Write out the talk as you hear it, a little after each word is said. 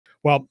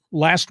Well,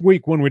 last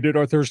week when we did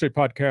our Thursday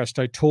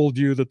podcast, I told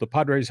you that the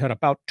Padres had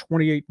about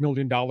 $28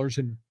 million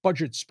in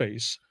budget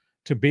space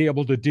to be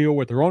able to deal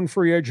with their own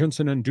free agents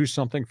and then do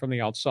something from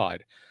the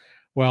outside.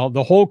 Well,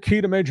 the whole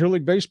key to Major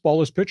League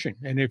Baseball is pitching.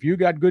 And if you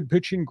got good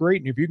pitching,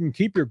 great. And if you can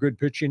keep your good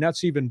pitching,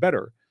 that's even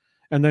better.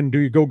 And then do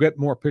you go get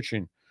more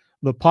pitching?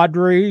 The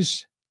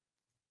Padres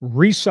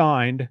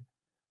re-signed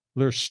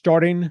their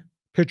starting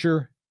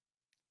pitcher,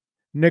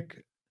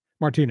 Nick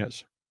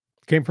Martinez.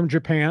 Came from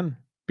Japan,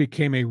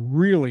 became a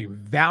really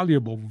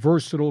valuable,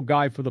 versatile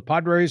guy for the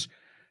Padres,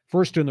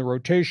 first in the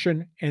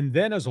rotation, and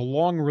then as a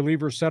long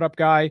reliever setup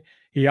guy.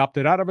 He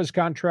opted out of his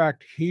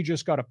contract. He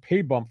just got a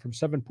pay bump from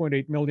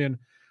 $7.8 million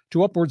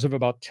to upwards of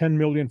about $10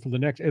 million for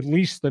at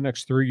least the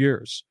next 3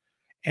 years.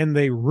 And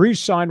they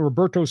re-signed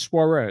Roberto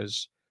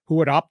Suarez, who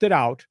had opted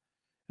out.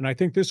 And I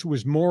think this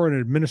was more an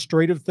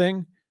administrative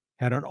thing.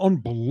 Had an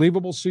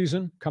unbelievable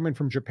season coming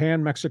from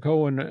Japan,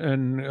 Mexico,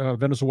 and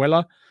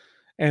Venezuela.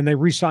 And they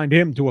re-signed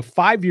him to a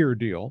 5-year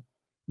deal,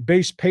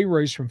 base pay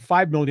raise from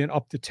 $5 million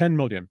up to $10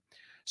 million.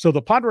 So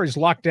the Padres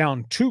locked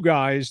down 2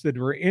 guys that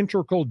were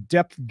integral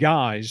depth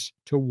guys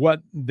to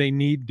what they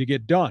need to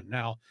get done.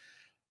 Now,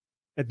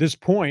 at this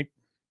point,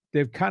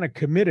 they've kind of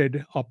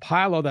committed a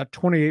pile of that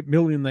 $28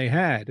 million they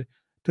had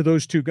to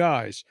those 2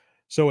 guys.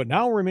 So it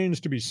now remains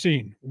to be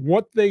seen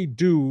what they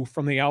do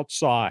from the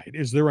outside.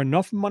 Is there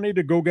enough money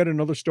to go get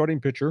another starting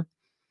pitcher?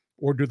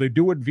 Or do they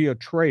do it via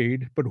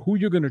trade? But who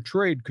you're going to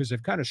trade, because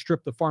they've kind of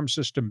stripped the farm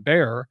system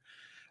bare?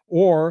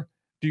 Or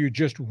do you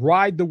just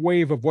ride the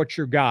wave of what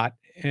you got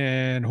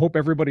and hope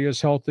everybody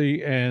is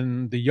healthy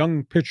and the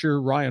young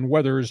pitcher, Ryan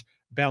Weathers,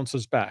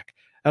 bounces back?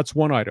 That's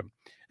one item.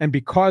 And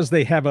because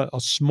they have a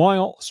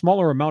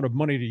smaller amount of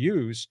money to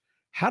use,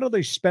 how do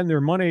they spend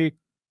their money?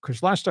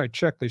 Because last I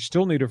checked, they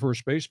still need a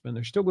first baseman.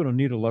 They're still going to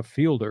need a left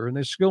fielder, and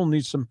they still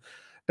need some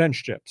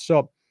bench depth.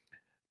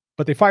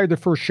 But they fired the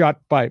first shot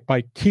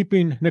by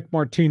keeping Nick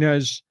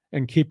Martinez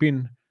and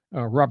keeping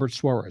Robert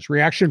Suarez.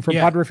 Reaction from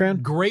Padre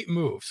fan? Great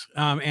moves.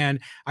 And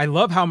I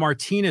love how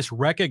Martinez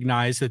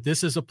recognized that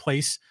this is a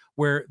place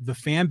where the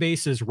fan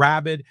base is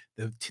rabid,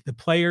 the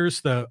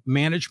players, the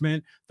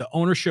management, the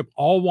ownership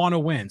all want to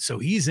win. So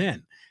he's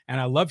in. And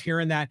I love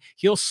hearing that.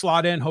 He'll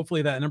slot in,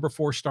 hopefully, that number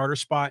 4 starter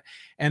spot.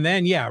 And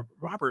then,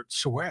 Robert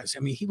Suarez, I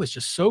mean, he was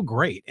just so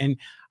great. And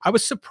I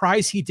was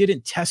surprised he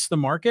didn't test the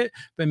market,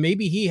 but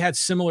maybe he had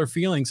similar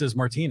feelings as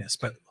Martinez,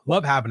 but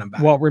love having him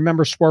back. Well,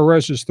 remember,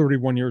 Suarez is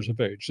 31 years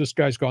of age. This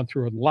guy's gone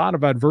through a lot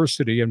of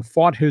adversity and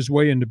fought his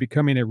way into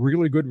becoming a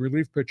really good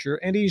relief pitcher.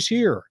 And he's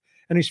here,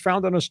 and he's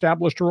found an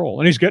established role,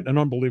 and he's getting an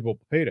unbelievable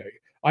payday.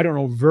 I don't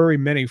know very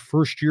many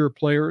first-year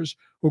players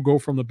who go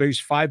from the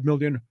base $5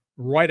 million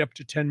right up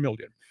to $10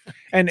 million.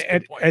 And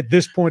at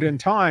this point in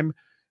time,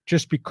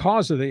 just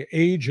because of the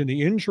age and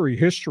the injury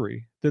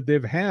history that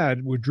they've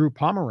had with Drew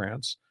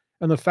Pomeranz,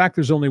 and the fact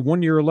there's only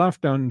 1 year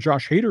left on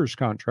Josh Hader's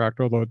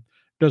contract, although it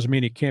doesn't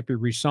mean he can't be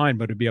re-signed,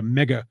 but it'd be a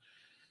mega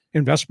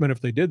investment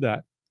if they did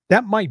that.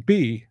 That might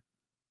be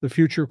the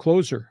future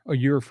closer a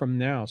year from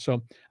now.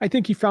 So I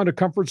think he found a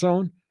comfort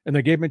zone, and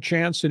they gave him a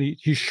chance, and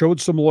he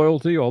showed some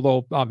loyalty,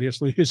 although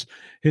obviously his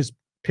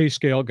pay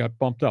scale got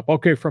bumped up.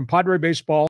 Okay, from Padre baseball